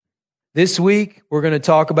This week, we're going to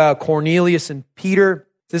talk about Cornelius and Peter.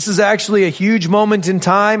 This is actually a huge moment in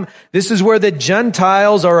time. This is where the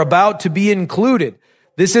Gentiles are about to be included.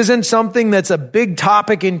 This isn't something that's a big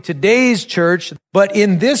topic in today's church, but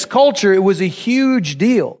in this culture, it was a huge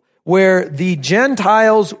deal where the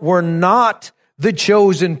Gentiles were not the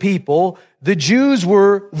chosen people. The Jews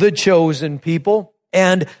were the chosen people.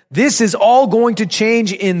 And this is all going to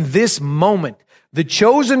change in this moment. The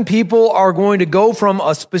chosen people are going to go from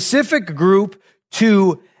a specific group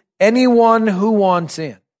to anyone who wants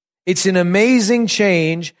in. It's an amazing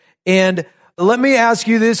change. And let me ask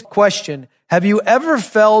you this question. Have you ever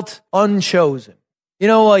felt unchosen? You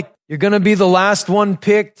know, like you're going to be the last one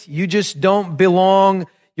picked. You just don't belong.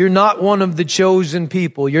 You're not one of the chosen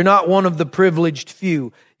people. You're not one of the privileged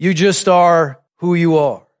few. You just are who you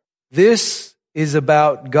are. This is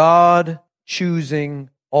about God choosing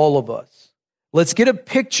all of us. Let's get a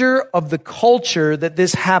picture of the culture that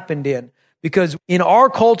this happened in. Because in our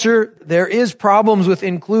culture, there is problems with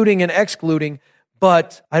including and excluding,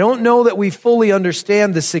 but I don't know that we fully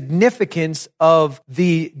understand the significance of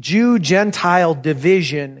the Jew-Gentile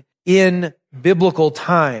division in biblical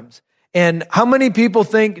times. And how many people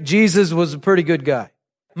think Jesus was a pretty good guy?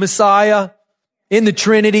 Messiah, in the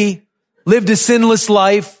Trinity, lived a sinless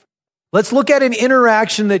life. Let's look at an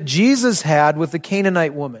interaction that Jesus had with the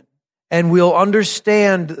Canaanite woman, and we'll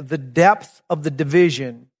understand the depth of the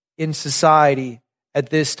division in society at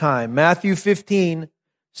this time. Matthew 15,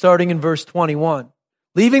 starting in verse 21.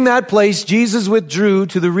 Leaving that place, Jesus withdrew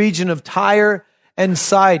to the region of Tyre and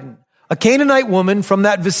Sidon. A Canaanite woman from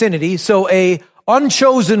that vicinity, so a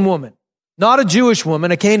unchosen woman, not a Jewish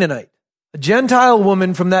woman, a Canaanite. A Gentile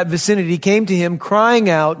woman from that vicinity came to him crying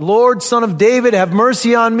out, "Lord, Son of David, have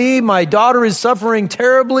mercy on me. My daughter is suffering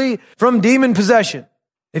terribly from demon possession."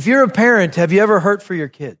 If you're a parent, have you ever hurt for your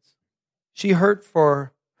kids? She hurt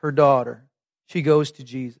for her daughter. She goes to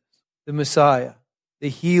Jesus, the Messiah, the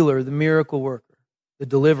healer, the miracle worker, the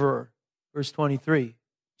deliverer. Verse 23.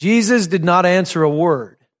 Jesus did not answer a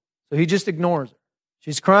word, so he just ignores her.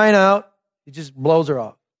 She's crying out. He just blows her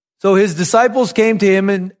off. So his disciples came to him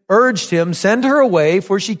and urged him, "Send her away,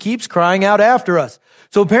 for she keeps crying out after us."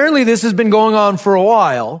 So apparently this has been going on for a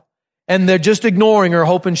while, and they're just ignoring her,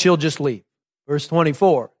 hoping she'll just leave. Verse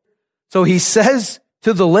 24. So he says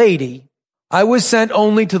to the lady, "I was sent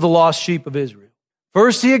only to the lost sheep of Israel."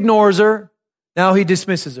 First he ignores her. Now he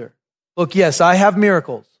dismisses her. Look, yes, I have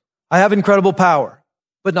miracles. I have incredible power,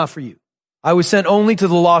 but not for you. I was sent only to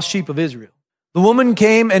the lost sheep of Israel. The woman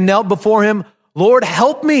came and knelt before him. "Lord,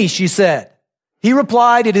 help me," she said. He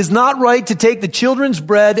replied, "It is not right to take the children's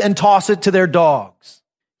bread and toss it to their dogs."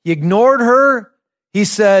 He ignored her. He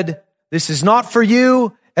said, "This is not for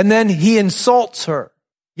you." And then he insults her.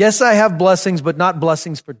 "Yes, I have blessings, but not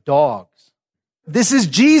blessings for dogs." This is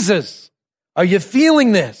Jesus. Are you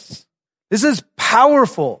feeling this? This is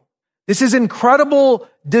powerful. This is incredible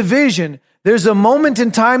division. There's a moment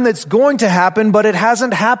in time that's going to happen, but it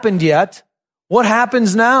hasn't happened yet. What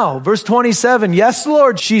happens now? Verse 27. "Yes,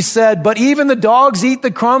 Lord," she said, "but even the dogs eat the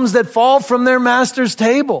crumbs that fall from their master's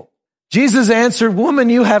table." Jesus answered, "Woman,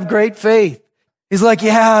 you have great faith." He's like,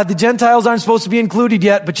 yeah, the Gentiles aren't supposed to be included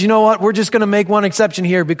yet, but you know what? We're just going to make one exception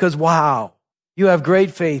here because, wow, you have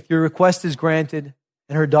great faith. Your request is granted,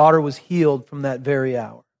 and her daughter was healed from that very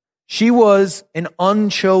hour. She was an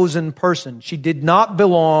unchosen person. She did not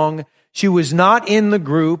belong. She was not in the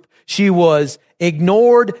group. She was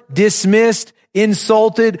ignored, dismissed,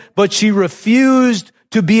 insulted, but she refused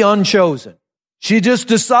to be unchosen. She just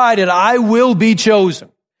decided, I will be chosen.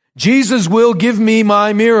 Jesus will give me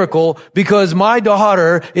my miracle because my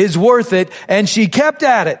daughter is worth it. And she kept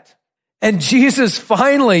at it. And Jesus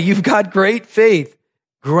finally, you've got great faith,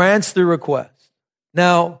 grants the request.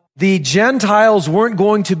 Now, the Gentiles weren't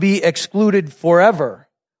going to be excluded forever.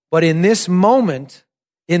 But in this moment,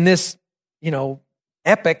 in this,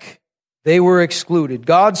 epic, they were excluded.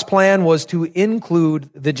 God's plan was to include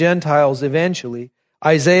the Gentiles eventually.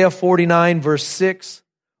 Isaiah 49 verse 6,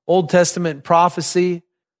 Old Testament prophecy,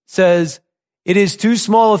 says, "It is too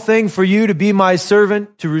small a thing for you to be my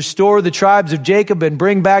servant, to restore the tribes of Jacob and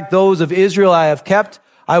bring back those of Israel I have kept.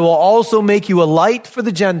 I will also make you a light for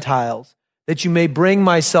the Gentiles, that you may bring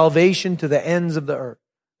my salvation to the ends of the earth."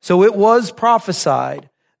 So it was prophesied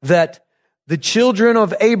that the children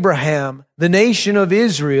of Abraham, the nation of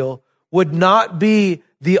Israel, would not be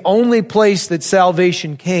the only place that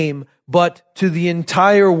salvation came, but to the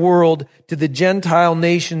entire world, to the Gentile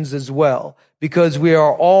nations as well, because we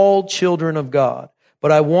are all children of God.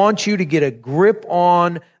 But I want you to get a grip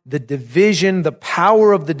on the division, the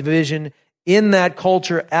power of the division in that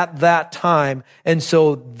culture at that time. And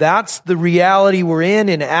so that's the reality we're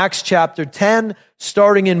in Acts chapter 10,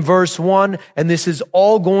 starting in verse 1. And this is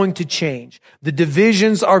all going to change. The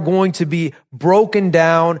divisions are going to be broken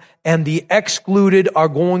down, and the excluded are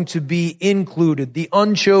going to be included. The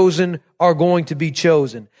unchosen are going to be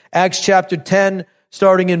chosen. Acts chapter 10,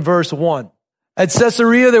 starting in verse 1. At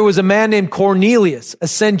Caesarea, there was a man named Cornelius, a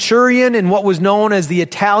centurion in what was known as the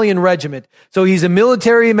Italian regiment. So he's a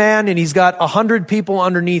military man, and he's got 100 people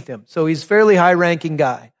underneath him. So he's a fairly high-ranking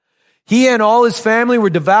guy. He and all his family were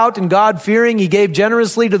devout and God-fearing. He gave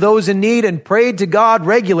generously to those in need and prayed to God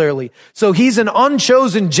regularly. So he's an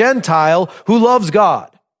unchosen Gentile who loves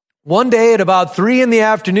God. One day at about 3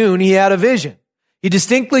 p.m, he had a vision. He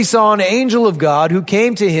distinctly saw an angel of God who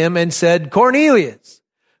came to him and said, "Cornelius."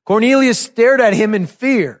 Cornelius stared at him in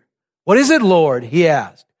fear. "What is it, Lord?" he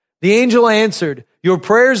asked. The angel answered, "Your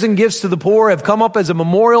prayers and gifts to the poor have come up as a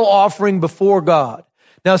memorial offering before God.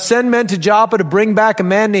 Now send men to Joppa to bring back a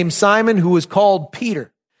man named Simon who is called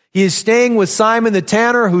Peter. He is staying with Simon the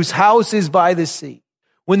tanner, whose house is by the sea."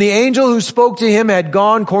 When the angel who spoke to him had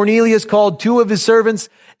gone, Cornelius called 2 of his servants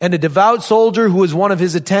and a devout soldier who was one of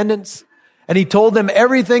his attendants, and he told them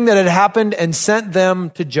everything that had happened and sent them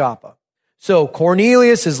to Joppa. So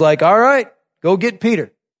Cornelius is like, "All right, go get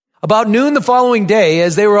Peter." About noon the following day,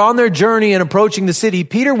 as they were on their journey and approaching the city,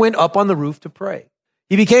 Peter went up on the roof to pray.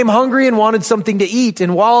 He became hungry and wanted something to eat,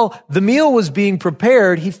 and while the meal was being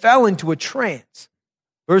prepared, he fell into a trance.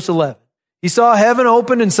 Verse 11, he saw heaven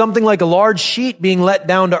open and something like a large sheet being let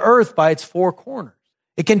down to earth by its 4 corners.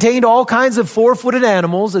 It contained all kinds of 4-footed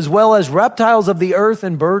animals, as well as reptiles of the earth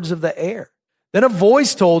and birds of the air. Then a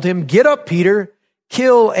voice told him, "Get up, Peter,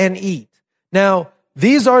 kill and eat." Now,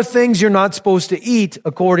 these are things you're not supposed to eat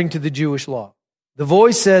according to the Jewish law. The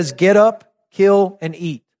voice says, "Get up, kill, and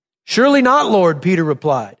eat." "Surely not, Lord," Peter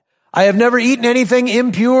replied. "I have never eaten anything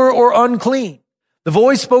impure or unclean." The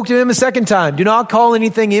voice spoke to him a second time. "Do not call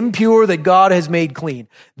anything impure that God has made clean."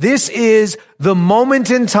 This is the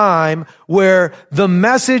moment in time where the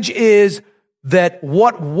message is that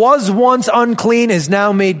what was once unclean is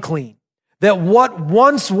now made clean. That what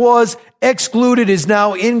once was excluded is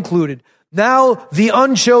now included. Now the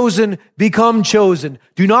unchosen become chosen.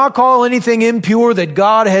 Do not call anything impure that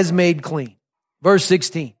God has made clean. Verse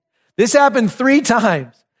 16. This happened 3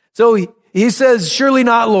 times. So he says, "Surely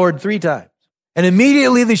not, Lord," 3 times. And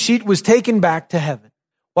immediately the sheet was taken back to heaven.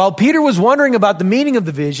 While Peter was wondering about the meaning of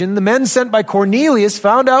the vision, the men sent by Cornelius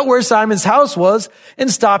found out where Simon's house was and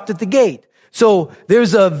stopped at the gate. So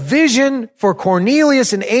there's a vision for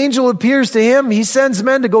Cornelius. An angel appears to him. He sends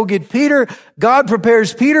men to go get Peter. God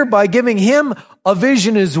prepares Peter by giving him a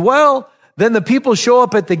vision as well. Then the people show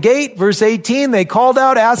up at the gate. Verse 18, they called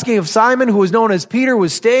out asking if Simon, who was known as Peter,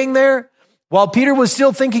 was staying there. While Peter was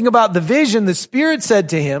still thinking about the vision, the Spirit said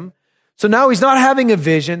to him, so now he's not having a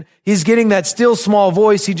vision. He's getting that still small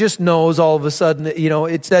voice. He just knows all of a sudden,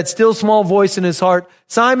 it's that still small voice in his heart.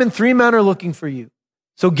 "Simon, 3 men are looking for you.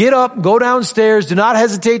 So get up, go downstairs. Do not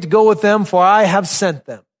hesitate to go with them, for I have sent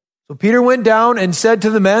them." So Peter went down and said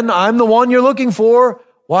to the men, "I'm the one you're looking for.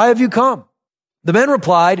 Why have you come?" The men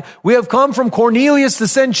replied, "We have come from Cornelius the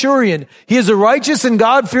centurion. He is a righteous and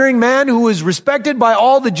God-fearing man who is respected by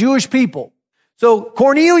all the Jewish people." So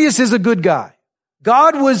Cornelius is a good guy.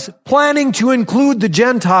 God was planning to include the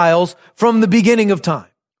Gentiles from the beginning of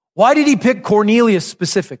time. Why did he pick Cornelius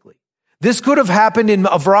specifically? This could have happened in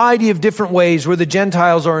a variety of different ways where the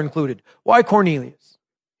Gentiles are included. Why Cornelius?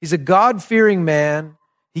 He's a God-fearing man.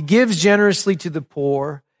 He gives generously to the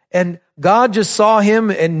poor. And God just saw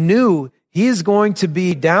him and knew he is going to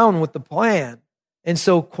be down with the plan. And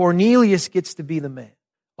so Cornelius gets to be the man.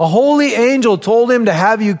 A holy angel told him to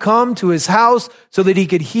have you come to his house so that he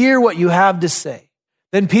could hear what you have to say.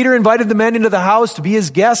 Then Peter invited the men into the house to be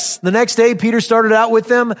his guests. The next day, Peter started out with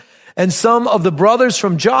them, and some of the brothers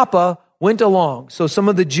from Joppa went along. So some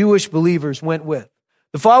of the Jewish believers went with.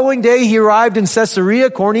 The following day, he arrived in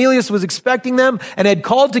Caesarea. Cornelius was expecting them and had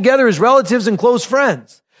called together his relatives and close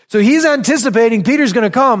friends. So he's anticipating Peter's going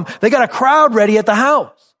to come. They got a crowd ready at the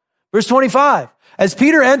house. Verse 25. As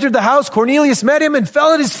Peter entered the house, Cornelius met him and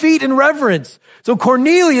fell at his feet in reverence. So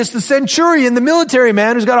Cornelius, the centurion, the military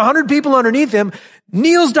man who's got 100 people underneath him,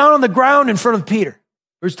 kneels down on the ground in front of Peter.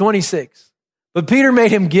 Verse 26. But Peter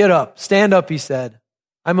made him get up. Stand up, he said.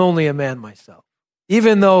 I'm only a man myself.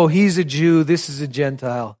 Even though he's a Jew, this is a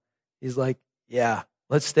Gentile. He's like, yeah,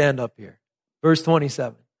 let's stand up here. Verse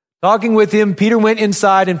 27. Talking with him, Peter went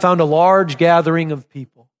inside and found a large gathering of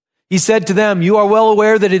people. He said to them, you are well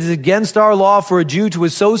aware that it is against our law for a Jew to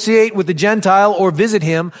associate with a Gentile or visit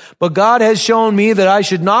him, but God has shown me that I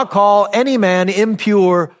should not call any man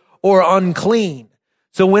impure or unclean.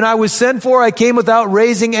 So when I was sent for, I came without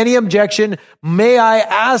raising any objection. May I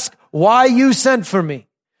ask why you sent for me?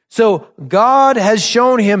 So God has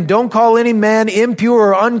shown him, don't call any man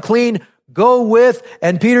impure or unclean. Go with.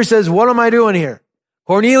 And Peter says, what am I doing here?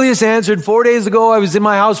 Cornelius answered, 4 days ago, I was in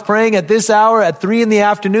my house praying at this hour at 3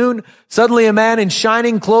 p.m. Suddenly a man in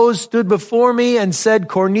shining clothes stood before me and said,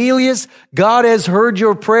 Cornelius, God has heard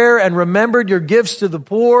your prayer and remembered your gifts to the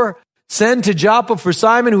poor. Send to Joppa for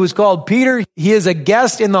Simon, who is called Peter. He is a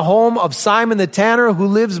guest in the home of Simon the tanner, who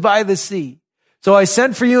lives by the sea. So I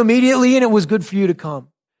sent for you immediately, and it was good for you to come.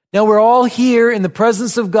 Now we're all here in the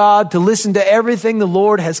presence of God to listen to everything the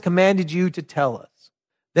Lord has commanded you to tell us.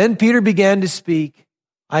 Then Peter began to speak.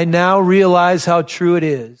 I now realize how true it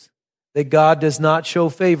is that God does not show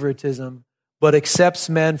favoritism, but accepts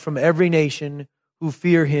men from every nation who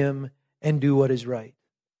fear him and do what is right.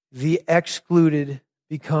 The excluded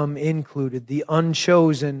become included. The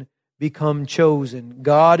unchosen become chosen.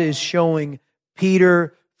 God is showing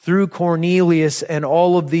Peter through Cornelius and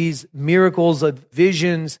all of these miracles of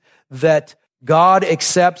visions that God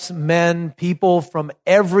accepts men, people from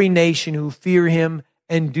every nation who fear him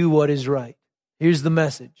and do what is right. Here's the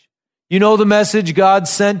message. You know the message God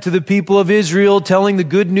sent to the people of Israel, telling the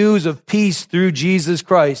good news of peace through Jesus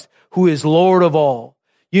Christ, who is Lord of all.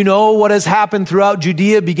 You know what has happened throughout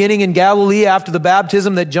Judea, beginning in Galilee after the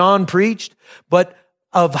baptism that John preached, but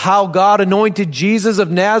of how God anointed Jesus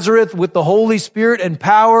of Nazareth with the Holy Spirit and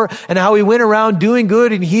power, and how he went around doing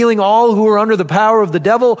good and healing all who were under the power of the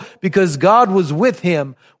devil because God was with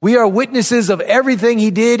him. We are witnesses of everything he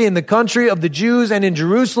did in the country of the Jews and in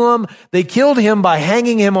Jerusalem. They killed him by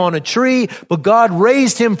hanging him on a tree, but God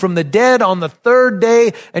raised him from the dead on the third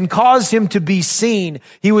day and caused him to be seen.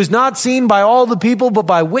 He was not seen by all the people, but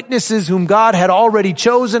by witnesses whom God had already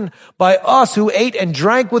chosen, by us who ate and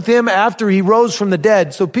drank with him after he rose from the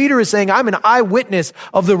dead. So Peter is saying, I'm an eyewitness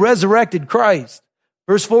of the resurrected Christ.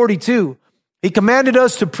 Verse 42, he commanded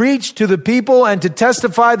us to preach to the people and to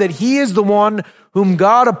testify that he is the one whom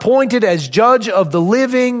God appointed as judge of the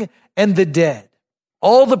living and the dead.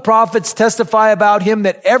 All the prophets testify about him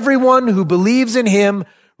that everyone who believes in him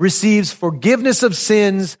receives forgiveness of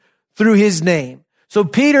sins through his name. So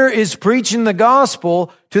Peter is preaching the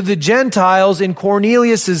gospel to the Gentiles in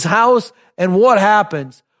Cornelius' house, and what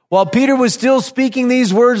happens? While Peter was still speaking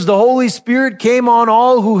these words, the Holy Spirit came on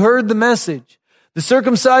all who heard the message. The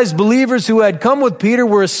circumcised believers who had come with Peter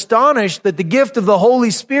were astonished that the gift of the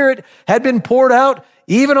Holy Spirit had been poured out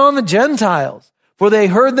even on the Gentiles, for they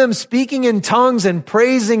heard them speaking in tongues and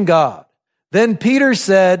praising God. Then Peter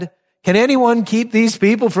said, can anyone keep these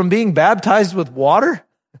people from being baptized with water?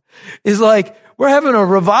 It's like, we're having a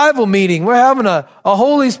revival meeting. We're having a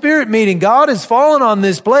Holy Spirit meeting. God has fallen on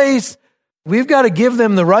this place. We've got to give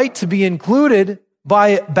them the right to be included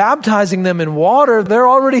by baptizing them in water. They're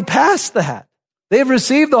already past that. They've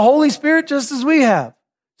received the Holy Spirit just as we have.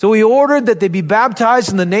 So he ordered that they be baptized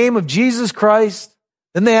in the name of Jesus Christ.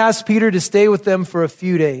 Then they asked Peter to stay with them for a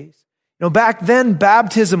few days. You know, back then,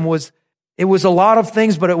 baptism was a lot of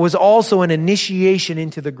things, but it was also an initiation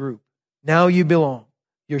into the group. Now you belong.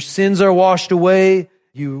 Your sins are washed away.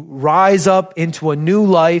 You rise up into a new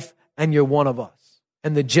life, and you're one of us.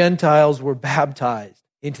 And the Gentiles were baptized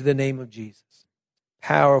into the name of Jesus.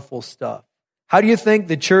 Powerful stuff. How do you think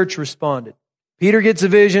the church responded? Peter gets a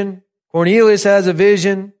vision. Cornelius has a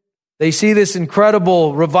vision. They see this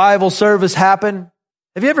incredible revival service happen.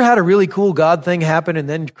 Have you ever had a really cool God thing happen and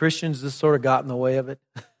then Christians just sort of got in the way of it?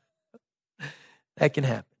 That can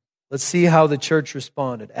happen. Let's see how the church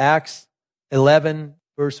responded. Acts 11,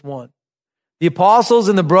 verse 1. The apostles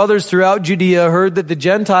and the brothers throughout Judea heard that the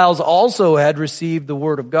Gentiles also had received the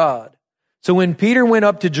word of God. So when Peter went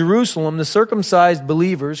up to Jerusalem, the circumcised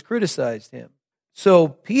believers criticized him. So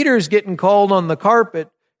Peter's getting called on the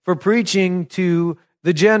carpet for preaching to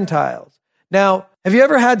the Gentiles. Now, have you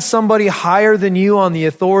ever had somebody higher than you on the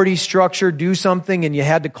authority structure do something and you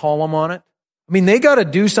had to call them on it? I mean, they got to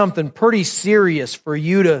do something pretty serious for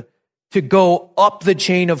you to go up the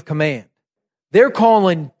chain of command. They're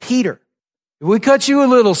calling Peter. We cut you a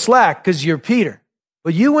little slack because you're Peter,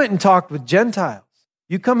 but you went and talked with Gentiles.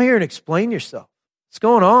 You come here and explain yourself. What's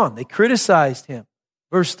going on? They criticized him.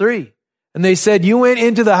 Verse 3. And they said, you went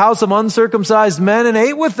into the house of uncircumcised men and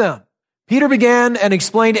ate with them. Peter began and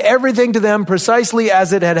explained everything to them precisely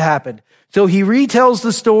as it had happened. So he retells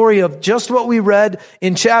the story of just what we read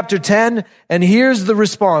in chapter 10. And here's the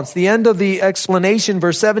response, the end of the explanation,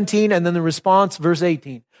 verse 17, and then the response, verse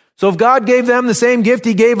 18. So if God gave them the same gift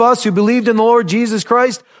he gave us who believed in the Lord Jesus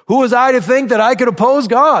Christ, who was I to think that I could oppose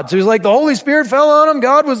God? So he's like, the Holy Spirit fell on him.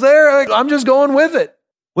 God was there. I'm just going with it.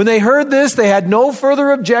 When they heard this, they had no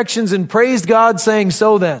further objections and praised God, saying,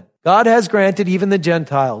 "So then, God has granted even the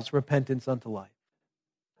Gentiles repentance unto life."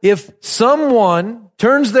 If someone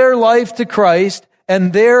turns their life to Christ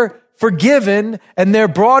and they're forgiven and they're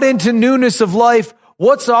brought into newness of life,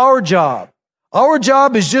 what's our job? Our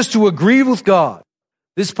job is just to agree with God.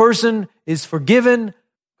 This person is forgiven.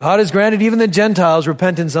 God has granted even the Gentiles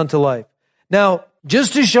repentance unto life. Now,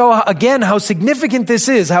 just to show again how significant this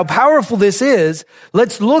is, how powerful this is,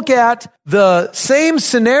 let's look at the same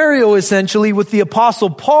scenario essentially with the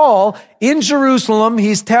Apostle Paul in Jerusalem.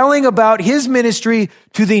 He's telling about his ministry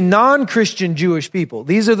to the non-Christian Jewish people.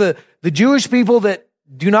 These are the Jewish people that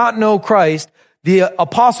do not know Christ. The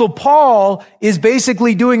Apostle Paul is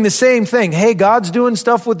basically doing the same thing. Hey, God's doing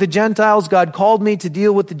stuff with the Gentiles. God called me to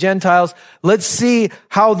deal with the Gentiles. Let's see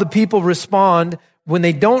how the people respond when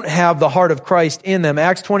they don't have the heart of Christ in them.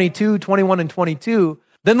 Acts 22, 21 and 22.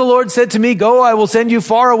 Then the Lord said to me, "Go, I will send you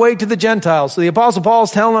far away to the Gentiles." So the Apostle Paul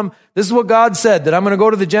is telling them, this is what God said, that I'm going to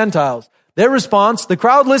go to the Gentiles. Their response, the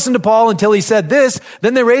crowd listened to Paul until he said this.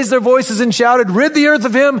 Then they raised their voices and shouted, "Rid the earth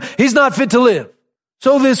of him. He's not fit to live."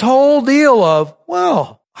 So this whole deal of,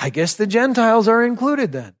 well, I guess the Gentiles are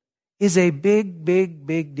included then, is a big, big,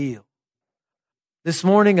 big deal. This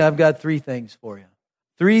morning, I've got 3 things for you.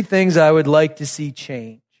 3 things I would like to see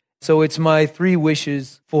change. So it's my 3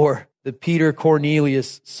 wishes for the Peter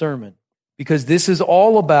Cornelius sermon, because this is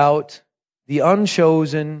all about the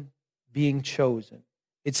unchosen being chosen.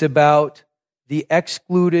 It's about the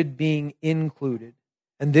excluded being included.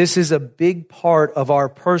 And this is a big part of our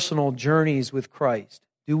personal journeys with Christ.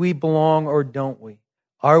 Do we belong or don't we?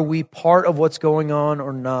 Are we part of what's going on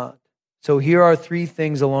or not? So here are 3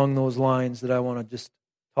 things along those lines that I want to just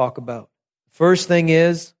talk about. First thing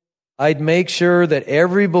is, I'd make sure that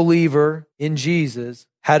every believer in Jesus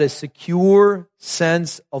had a secure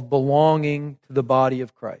sense of belonging to the body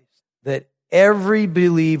of Christ. That every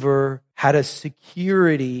believer had a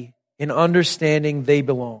security in understanding they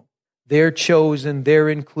belong. They're chosen, they're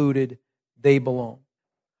included, they belong.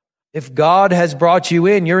 If God has brought you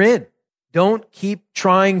in, you're in. Don't keep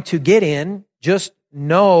trying to get in, just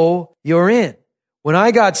know you're in. When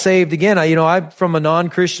I got saved, again, I'm from a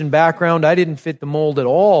non-Christian background. I didn't fit the mold at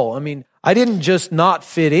all. I mean, I didn't just not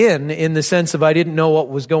fit in the sense of I didn't know what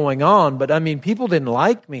was going on, but people didn't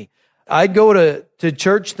like me. I'd go to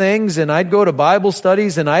church things and I'd go to Bible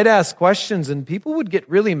studies and I'd ask questions and people would get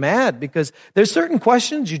really mad because there's certain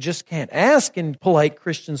questions you just can't ask in polite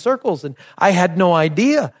Christian circles, and I had no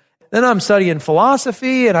idea. Then I'm studying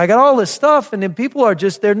philosophy and I got all this stuff, and then people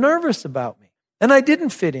they're nervous about me. And I didn't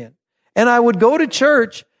fit in. And I would go to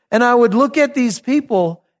church and I would look at these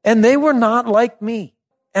people and they were not like me.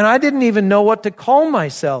 And I didn't even know what to call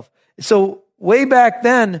myself. So way back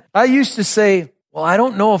then, I used to say, well, I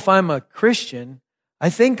don't know if I'm a Christian. I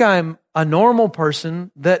think I'm a normal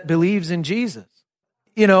person that believes in Jesus.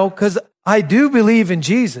 Because I do believe in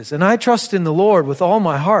Jesus and I trust in the Lord with all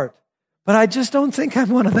my heart. But I just don't think I'm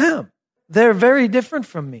one of them. They're very different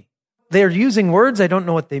from me. They're using words I don't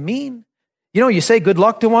know what they mean. You say good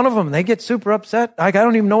luck to one of them and they get super upset. I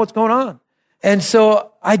don't even know what's going on. And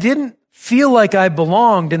so I didn't feel like I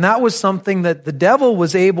belonged. And that was something that the devil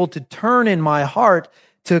was able to turn in my heart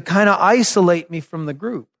to kind of isolate me from the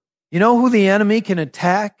group. You know who the enemy can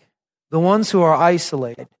attack? The ones who are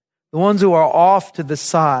isolated, the ones who are off to the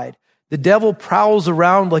side. The devil prowls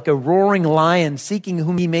around like a roaring lion seeking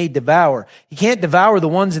whom he may devour. He can't devour the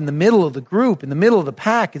ones in the middle of the group, in the middle of the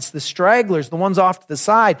pack. It's the stragglers, the ones off to the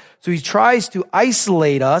side. So he tries to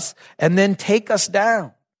isolate us and then take us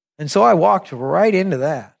down. And so I walked right into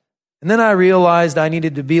that. And then I realized I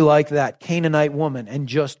needed to be like that Canaanite woman and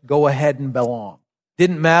just go ahead and belong.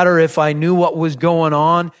 Didn't matter if I knew what was going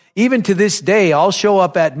on. Even to this day, I'll show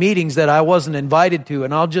up at meetings that I wasn't invited to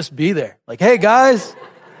and I'll just be there. Like, hey guys,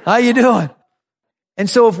 how you doing? And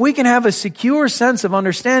so if we can have a secure sense of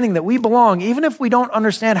understanding that we belong, even if we don't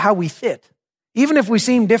understand how we fit, even if we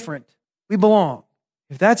seem different, we belong.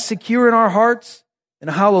 If that's secure in our hearts,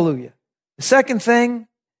 then hallelujah. The second thing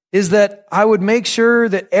is that I would make sure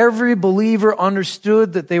that every believer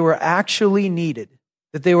understood that they were actually needed,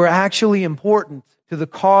 that they were actually important to the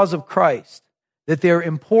cause of Christ, that they're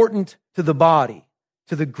important to the body,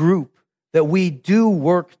 to the group, that we do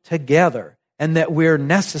work together and that we're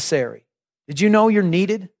necessary. Did you know you're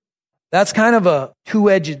needed? That's kind of a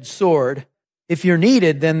two-edged sword. If you're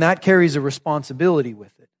needed, then that carries a responsibility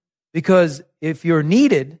with it. Because if you're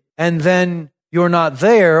needed and then you're not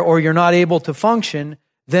there or you're not able to function,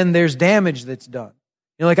 then there's damage that's done.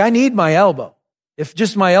 I need my elbow. If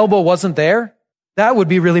just my elbow wasn't there, that would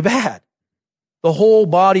be really bad. The whole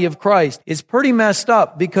body of Christ is pretty messed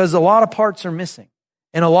up because a lot of parts are missing.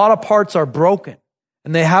 And a lot of parts are broken.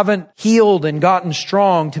 And they haven't healed and gotten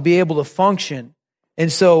strong to be able to function.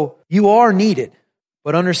 And so you are needed.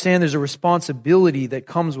 But understand there's a responsibility that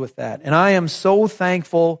comes with that. And I am so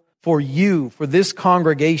thankful for you, for this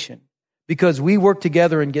congregation, because we work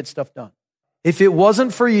together and get stuff done. If it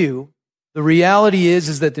wasn't for you, the reality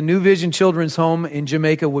is that the New Vision Children's Home in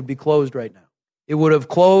Jamaica would be closed right now. It would have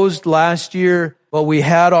closed last year, but we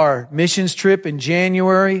had our missions trip in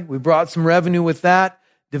January. We brought some revenue with that,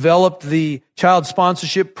 developed the child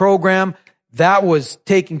sponsorship program. That was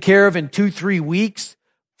taken care of in 2-3 weeks,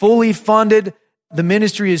 fully funded. The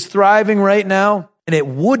ministry is thriving right now, and it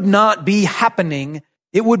would not be happening.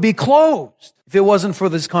 It would be closed if it wasn't for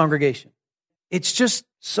this congregation. It's just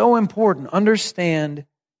so important. Understand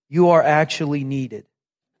you are actually needed.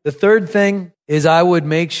 The third thing is I would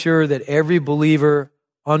make sure that every believer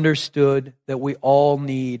understood that we all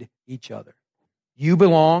need each other. You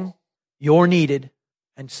belong, you're needed,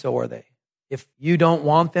 and so are they. If you don't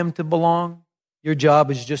want them to belong, your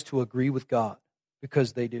job is just to agree with God,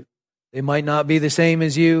 because they do. They might not be the same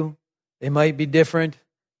as you. They might be different.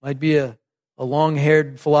 Might be a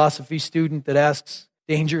long-haired philosophy student that asks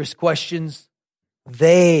dangerous questions.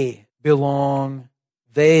 They belong.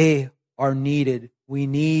 They are needed. We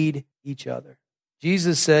need each other.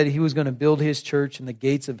 Jesus said he was going to build his church and the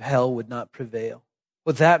gates of hell would not prevail.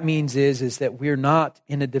 What that means is that we're not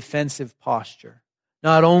in a defensive posture.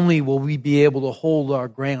 Not only will we be able to hold our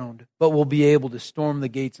ground, but we'll be able to storm the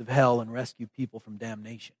gates of hell and rescue people from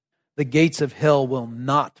damnation. The gates of hell will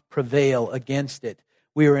not prevail against it.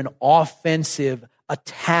 We are an offensive,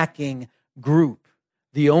 attacking group.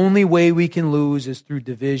 The only way we can lose is through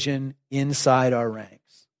division inside our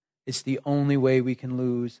ranks. It's the only way we can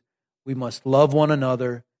lose. We must love one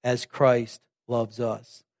another as Christ loves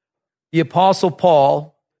us. The Apostle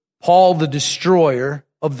Paul the destroyer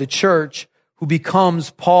of the church, who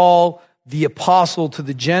becomes Paul the apostle to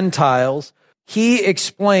the Gentiles, he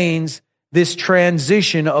explains this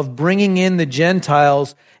transition of bringing in the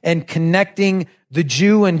Gentiles and connecting the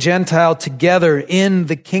Jew and Gentile together in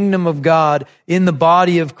the kingdom of God, in the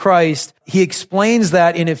body of Christ. He explains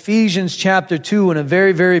that in Ephesians chapter 2 in a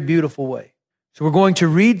very, very beautiful way. So we're going to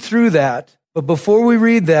read through that. But before we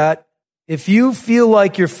read that, if you feel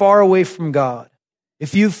like you're far away from God,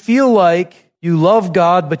 if you feel like you love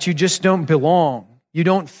God, but you just don't belong, you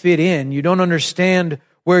don't fit in, you don't understand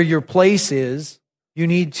where your place is, you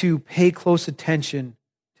need to pay close attention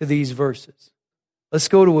to these verses. Let's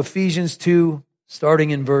go to Ephesians 2,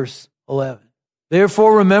 starting in verse 11.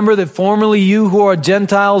 Therefore, remember that formerly you who are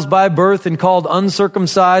Gentiles by birth and called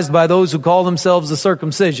uncircumcised by those who call themselves the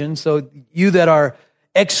circumcision, so you that are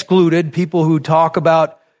excluded, people who talk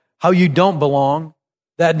about how you don't belong,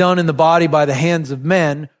 that done in the body by the hands of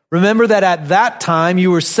men, remember that at that time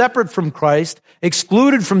you were separate from Christ,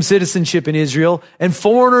 excluded from citizenship in Israel, and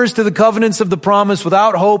foreigners to the covenants of the promise,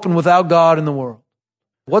 without hope and without God in the world.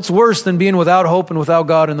 What's worse than being without hope and without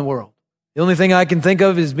God in the world? The only thing I can think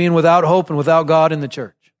of is being without hope and without God in the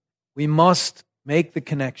church. We must make the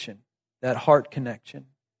connection, that heart connection.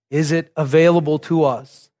 Is it available to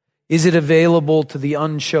us? Is it available to the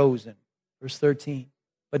unchosen? Verse 13.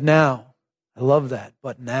 But now, I love that,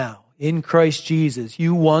 but now, in Christ Jesus,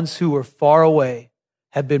 you once who were far away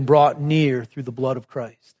have been brought near through the blood of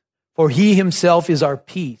Christ. For he himself is our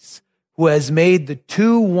peace, who has made the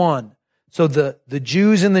two one. So the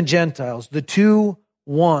Jews and the Gentiles, the two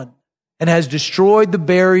one, and has destroyed the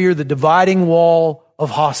barrier, the dividing wall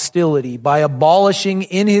of hostility by abolishing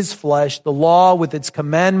in his flesh the law with its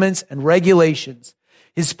commandments and regulations.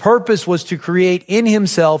 His purpose was to create in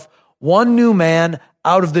himself one new man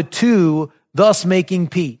out of the two, thus making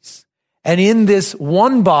peace. And in this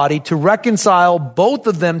one body to reconcile both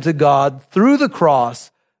of them to God through the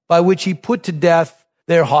cross, by which he put to death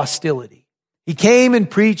their hostility. He came and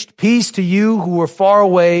preached peace to you who were far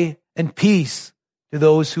away and peace to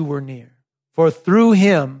those who were near. For through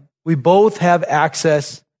him we both have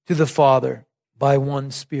access to the Father by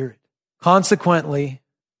one Spirit. Consequently,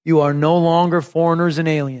 you are no longer foreigners and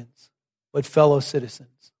aliens, but fellow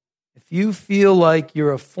citizens. If you feel like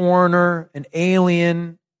you're a foreigner, an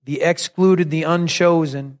alien, the excluded, the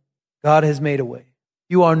unchosen, God has made a way.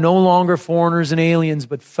 You are no longer foreigners and aliens,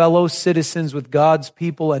 but fellow citizens with God's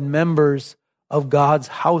people and members of God's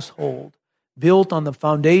household, built on the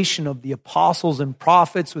foundation of the apostles and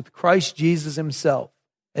prophets, with Christ Jesus himself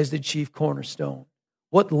as the chief cornerstone.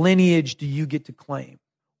 What lineage do you get to claim?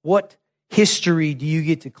 What history do you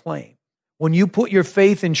get to claim? When you put your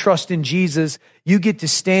faith and trust in Jesus, you get to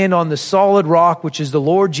stand on the solid rock, which is the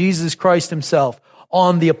Lord Jesus Christ himself.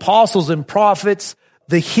 On the apostles and prophets,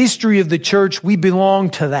 the history of the church, we belong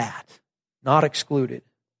to that. not excluded,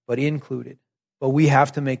 but included. But we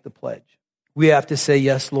have to make the pledge. We have to say,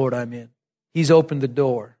 yes, Lord, I'm in. He's opened the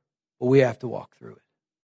door, but we have to walk through it.